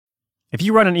If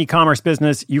you run an e-commerce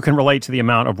business, you can relate to the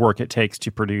amount of work it takes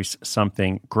to produce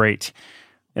something great.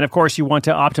 And of course, you want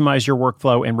to optimize your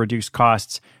workflow and reduce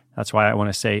costs. That's why I want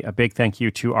to say a big thank you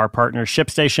to our partner,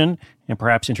 ShipStation, and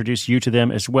perhaps introduce you to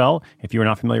them as well. If you're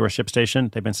not familiar with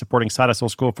ShipStation, they've been supporting Side Hustle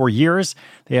School for years.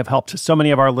 They have helped so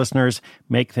many of our listeners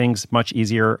make things much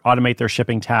easier, automate their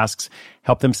shipping tasks,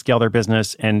 help them scale their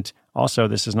business, and also,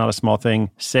 this is not a small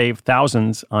thing, save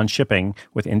thousands on shipping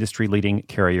with industry-leading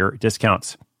carrier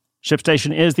discounts.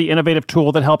 ShipStation is the innovative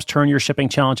tool that helps turn your shipping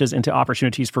challenges into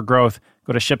opportunities for growth.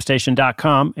 Go to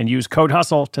ShipStation.com and use code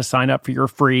HUSTLE to sign up for your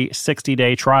free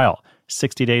 60-day trial.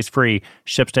 60 days free.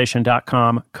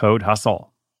 ShipStation.com, code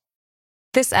HUSTLE.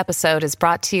 This episode is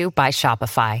brought to you by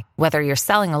Shopify. Whether you're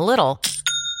selling a little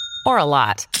or a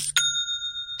lot,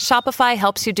 Shopify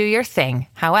helps you do your thing,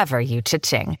 however you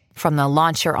cha-ching. From the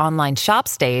launch your online shop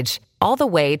stage, all the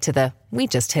way to the we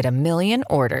just hit 1 million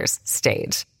orders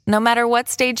stage. No matter what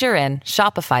stage you're in,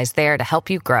 Shopify's there to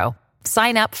help you grow.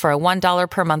 Sign up for a $1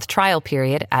 per month trial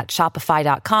period at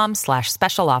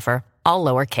shopify.com/special offer, all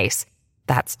lowercase.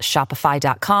 That's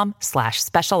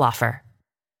shopify.com/special offer.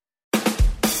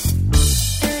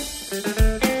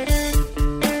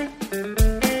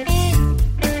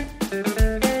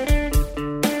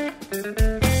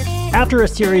 After a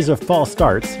series of false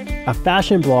starts, a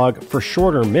fashion blog for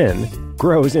shorter men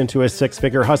grows into a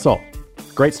six-figure hustle.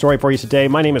 Great story for you today.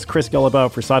 My name is Chris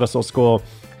Guillebeau for Side Hustle School.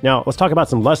 Now, let's talk about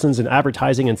some lessons in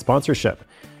advertising and sponsorship.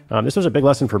 This was a big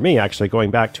lesson for me, actually,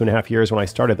 going back 2.5 years when I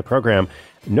started the program.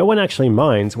 No one actually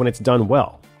minds when it's done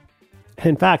well.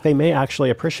 In fact, they may actually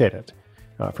appreciate it.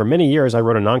 For many years, I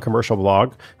wrote a non-commercial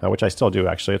blog, which I still do,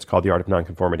 actually. It's called The Art of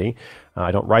Nonconformity.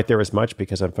 I don't write there as much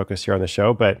because I'm focused here on the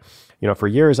show. But, for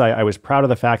years, I was proud of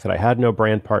the fact that I had no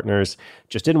brand partners,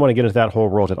 just didn't want to get into that whole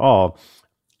world at all.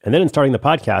 And then in starting the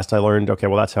podcast, I learned, okay,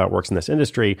 well, that's how it works in this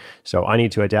industry, so I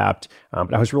need to adapt.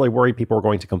 But I was really worried people were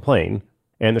going to complain.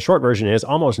 And the short version is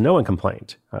almost no one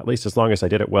complained, at least as long as I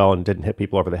did it well and didn't hit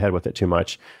people over the head with it too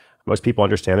much. Most people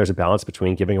understand there's a balance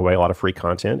between giving away a lot of free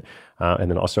content and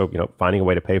then also, finding a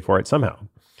way to pay for it somehow.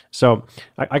 So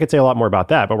I could say a lot more about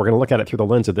that, but we're going to look at it through the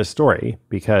lens of this story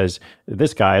because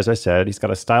this guy, as I said, he's got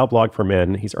a style blog for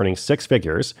men. He's earning six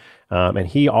figures, and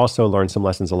he also learned some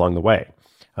lessons along the way.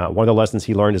 One of the lessons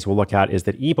he learned, as we'll look at, is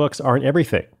that ebooks aren't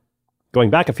everything. Going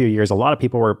back a few years, a lot of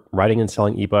people were writing and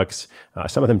selling ebooks,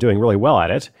 some of them doing really well at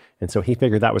it, and so he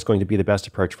figured that was going to be the best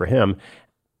approach for him.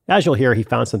 As you'll hear, he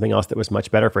found something else that was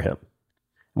much better for him.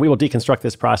 We will deconstruct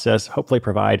this process, hopefully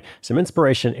provide some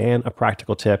inspiration and a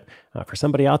practical tip for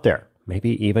somebody out there,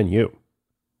 maybe even you.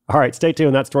 All right, stay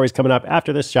tuned. That story's coming up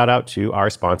after this shout out to our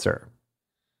sponsor.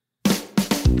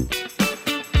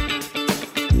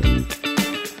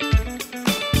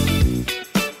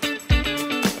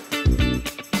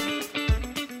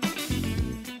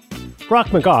 Brock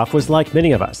McGough was like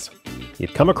many of us.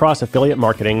 He'd come across affiliate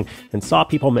marketing and saw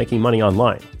people making money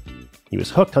online. He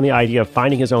was hooked on the idea of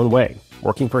finding his own way,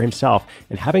 working for himself,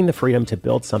 and having the freedom to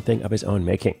build something of his own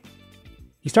making.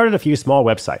 He started a few small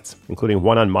websites, including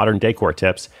one on modern decor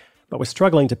tips, but was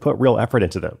struggling to put real effort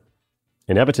into them.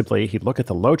 Inevitably, he'd look at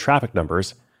the low traffic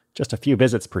numbers, just a few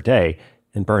visits per day,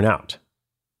 and burn out.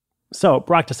 So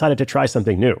Brock decided to try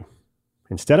something new.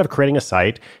 Instead of creating a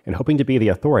site and hoping to be the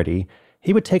authority,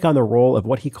 he would take on the role of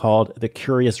what he called the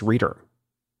curious reader.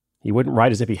 He wouldn't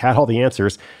write as if he had all the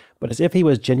answers, but as if he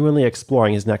was genuinely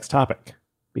exploring his next topic.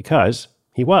 Because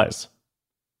he was.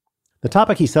 The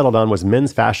topic he settled on was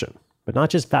men's fashion, but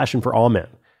not just fashion for all men.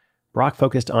 Brock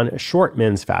focused on short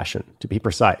men's fashion, to be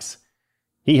precise.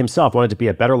 He himself wanted to be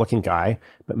a better-looking guy,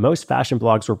 but most fashion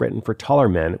blogs were written for taller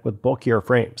men with bulkier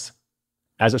frames.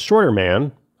 As a shorter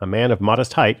man, a man of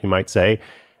modest height, you might say,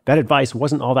 that advice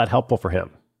wasn't all that helpful for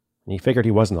him, and he figured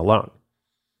he wasn't alone.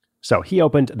 So he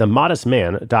opened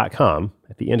themodestman.com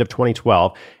at the end of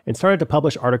 2012 and started to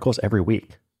publish articles every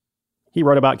week. He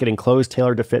wrote about getting clothes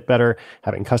tailored to fit better,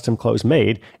 having custom clothes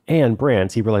made, and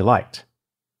brands he really liked.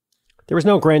 There was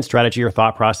no grand strategy or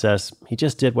thought process. He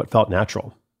just did what felt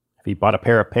natural. If he bought a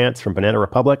pair of pants from Banana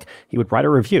Republic, he would write a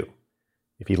review.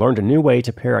 If he learned a new way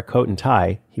to pair a coat and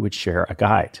tie, he would share a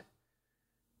guide.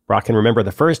 Brock can remember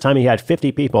the first time he had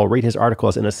 50 people read his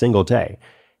articles in a single day.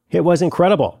 It was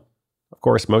incredible. Of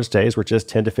course, most days were just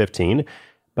 10 to 15,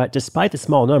 but despite the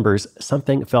small numbers,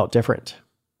 something felt different.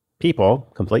 People,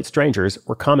 complete strangers,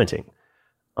 were commenting.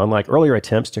 Unlike earlier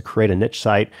attempts to create a niche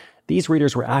site, these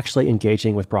readers were actually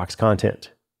engaging with Brock's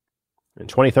content. In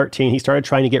 2013, he started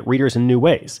trying to get readers in new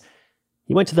ways.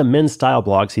 He went to the men's style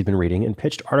blogs he'd been reading and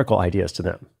pitched article ideas to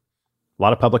them. A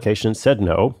lot of publications said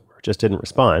no, or just didn't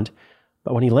respond,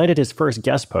 but when he landed his first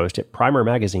guest post at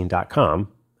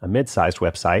primermagazine.com, a mid-sized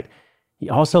website, He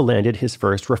also landed his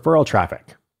first referral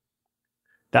traffic.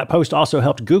 That post also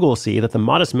helped Google see that the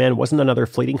Modest Man wasn't another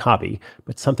fleeting hobby,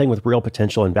 but something with real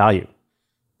potential and value.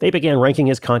 They began ranking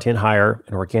his content higher,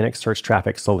 and organic search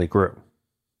traffic slowly grew.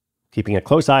 Keeping a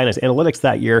close eye on his analytics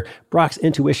that year, Brock's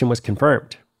intuition was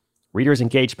confirmed. Readers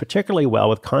engaged particularly well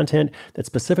with content that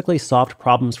specifically solved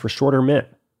problems for shorter men,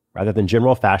 rather than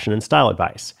general fashion and style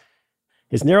advice.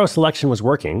 His narrow selection was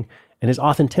working, and his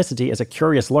authenticity as a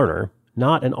curious learner,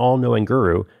 not an all-knowing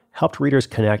guru, helped readers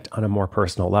connect on a more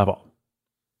personal level.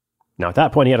 Now, at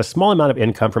that point, he had a small amount of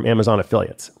income from Amazon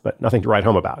affiliates, but nothing to write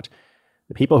home about.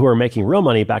 The people who were making real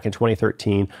money back in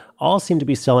 2013 all seemed to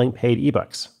be selling paid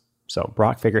ebooks, so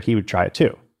Brock figured he would try it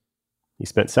too. He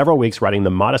spent several weeks writing the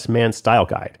Modest Man Style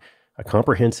Guide, a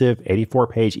comprehensive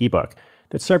 84-page ebook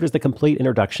that served as the complete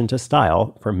introduction to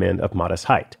style for men of modest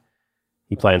height.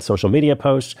 He planned social media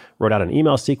posts, wrote out an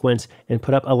email sequence, and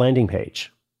put up a landing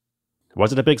page.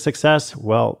 Was it a big success?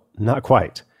 Well, not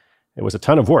quite. It was a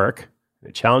ton of work.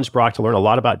 It challenged Brock to learn a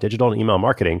lot about digital and email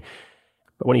marketing.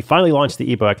 But when he finally launched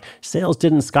the ebook, sales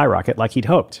didn't skyrocket like he'd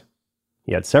hoped.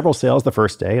 He had several sales the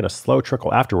first day and a slow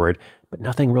trickle afterward, but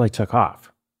nothing really took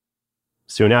off.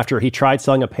 Soon after, he tried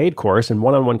selling a paid course and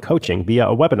one-on-one coaching via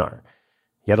a webinar.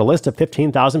 He had a list of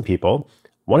 15,000 people,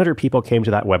 100 people came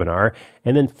to that webinar,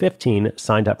 and then 15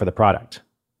 signed up for the product.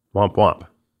 Womp womp.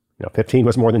 15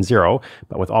 was more than zero,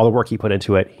 but with all the work he put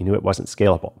into it, he knew it wasn't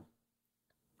scalable.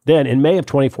 Then, in May of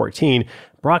 2014,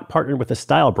 Brock partnered with a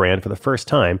style brand for the first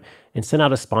time and sent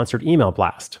out a sponsored email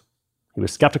blast. He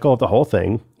was skeptical of the whole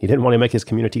thing. He didn't want to make his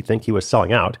community think he was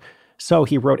selling out, so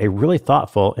he wrote a really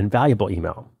thoughtful and valuable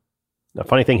email. A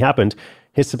funny thing happened.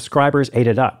 His subscribers ate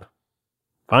it up.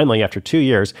 Finally, after 2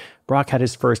 years, Brock had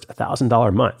his first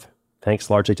 $1,000 month,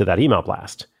 thanks largely to that email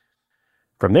blast.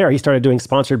 From there, he started doing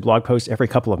sponsored blog posts every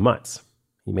couple of months.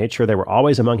 He made sure they were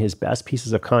always among his best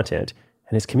pieces of content,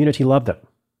 and his community loved them.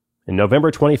 In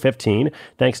November 2015,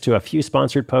 thanks to a few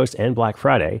sponsored posts and Black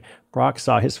Friday, Brock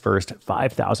saw his first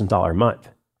 $5,000 month.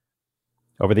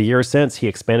 Over the years since, he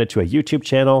expanded to a YouTube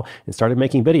channel and started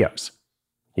making videos.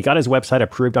 He got his website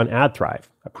approved on AdThrive,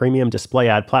 a premium display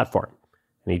ad platform,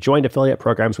 and he joined affiliate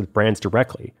programs with brands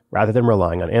directly, rather than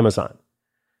relying on Amazon.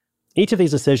 Each of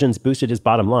these decisions boosted his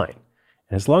bottom line,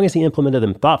 and as long as he implemented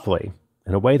them thoughtfully,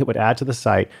 in a way that would add to the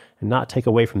site and not take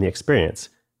away from the experience,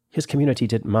 his community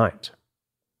didn't mind.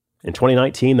 In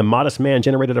 2019, the Modest Man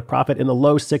generated a profit in the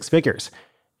low six figures,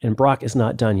 and Brock is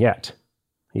not done yet.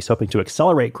 He's hoping to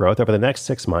accelerate growth over the next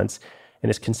 6 months and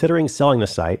is considering selling the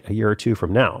site a year or two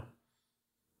from now.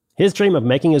 His dream of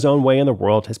making his own way in the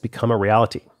world has become a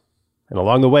reality, and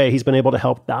along the way, he's been able to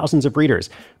help thousands of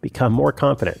readers become more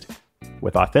confident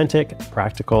with authentic,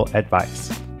 practical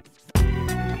advice.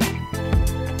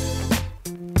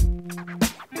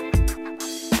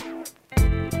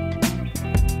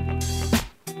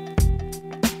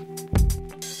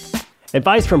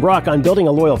 Advice from Brock on building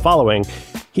a loyal following.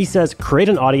 He says, create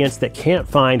an audience that can't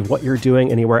find what you're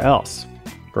doing anywhere else.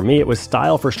 For me, it was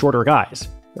style for shorter guys.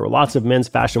 There were lots of men's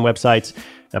fashion websites,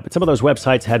 but some of those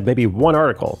websites had maybe one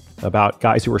article about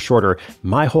guys who were shorter.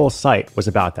 My whole site was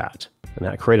about that, and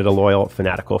that created a loyal,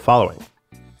 fanatical following.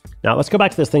 Now, let's go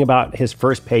back to this thing about his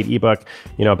first paid ebook.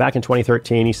 Back in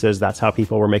 2013, he says that's how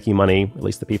people were making money, at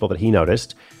least the people that he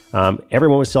noticed.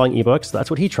 Everyone was selling ebooks, so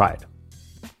that's what he tried.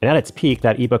 And at its peak,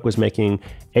 that ebook was making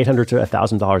 $800 to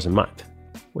 $1,000 a month,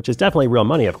 which is definitely real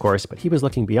money, of course, but he was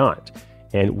looking beyond.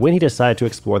 And when he decided to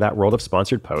explore that world of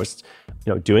sponsored posts,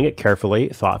 doing it carefully,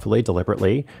 thoughtfully,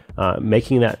 deliberately,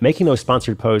 making those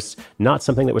sponsored posts not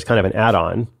something that was kind of an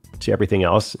add-on to everything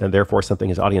else, and therefore something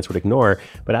his audience would ignore,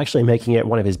 but actually making it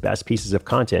one of his best pieces of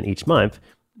content each month,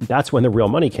 that's when the real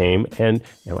money came. And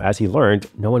as he learned,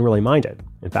 no one really minded.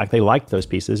 In fact, they liked those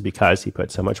pieces because he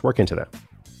put so much work into them.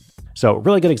 So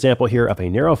really good example here of a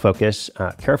narrow focus,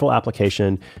 careful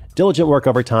application, diligent work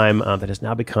over time that has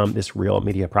now become this real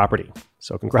media property.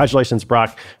 So congratulations,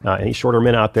 Brock. Any shorter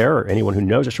men out there or anyone who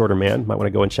knows a shorter man might want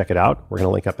to go and check it out. We're going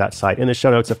to link up that site in the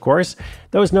show notes, of course.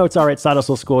 Those notes are at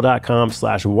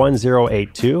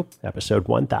sidehustleschool.com/1082, episode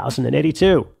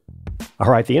 1082.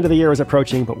 All right, the end of the year is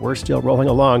approaching, but we're still rolling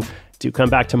along. Do come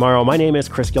back tomorrow. My name is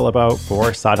Chris Guillebeau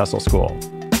for Side Hustle School.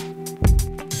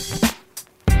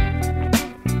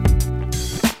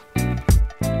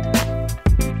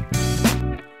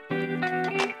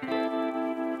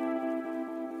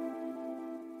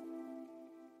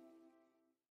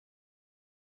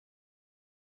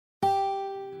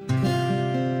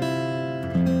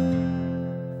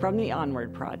 From the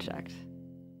Onward Project.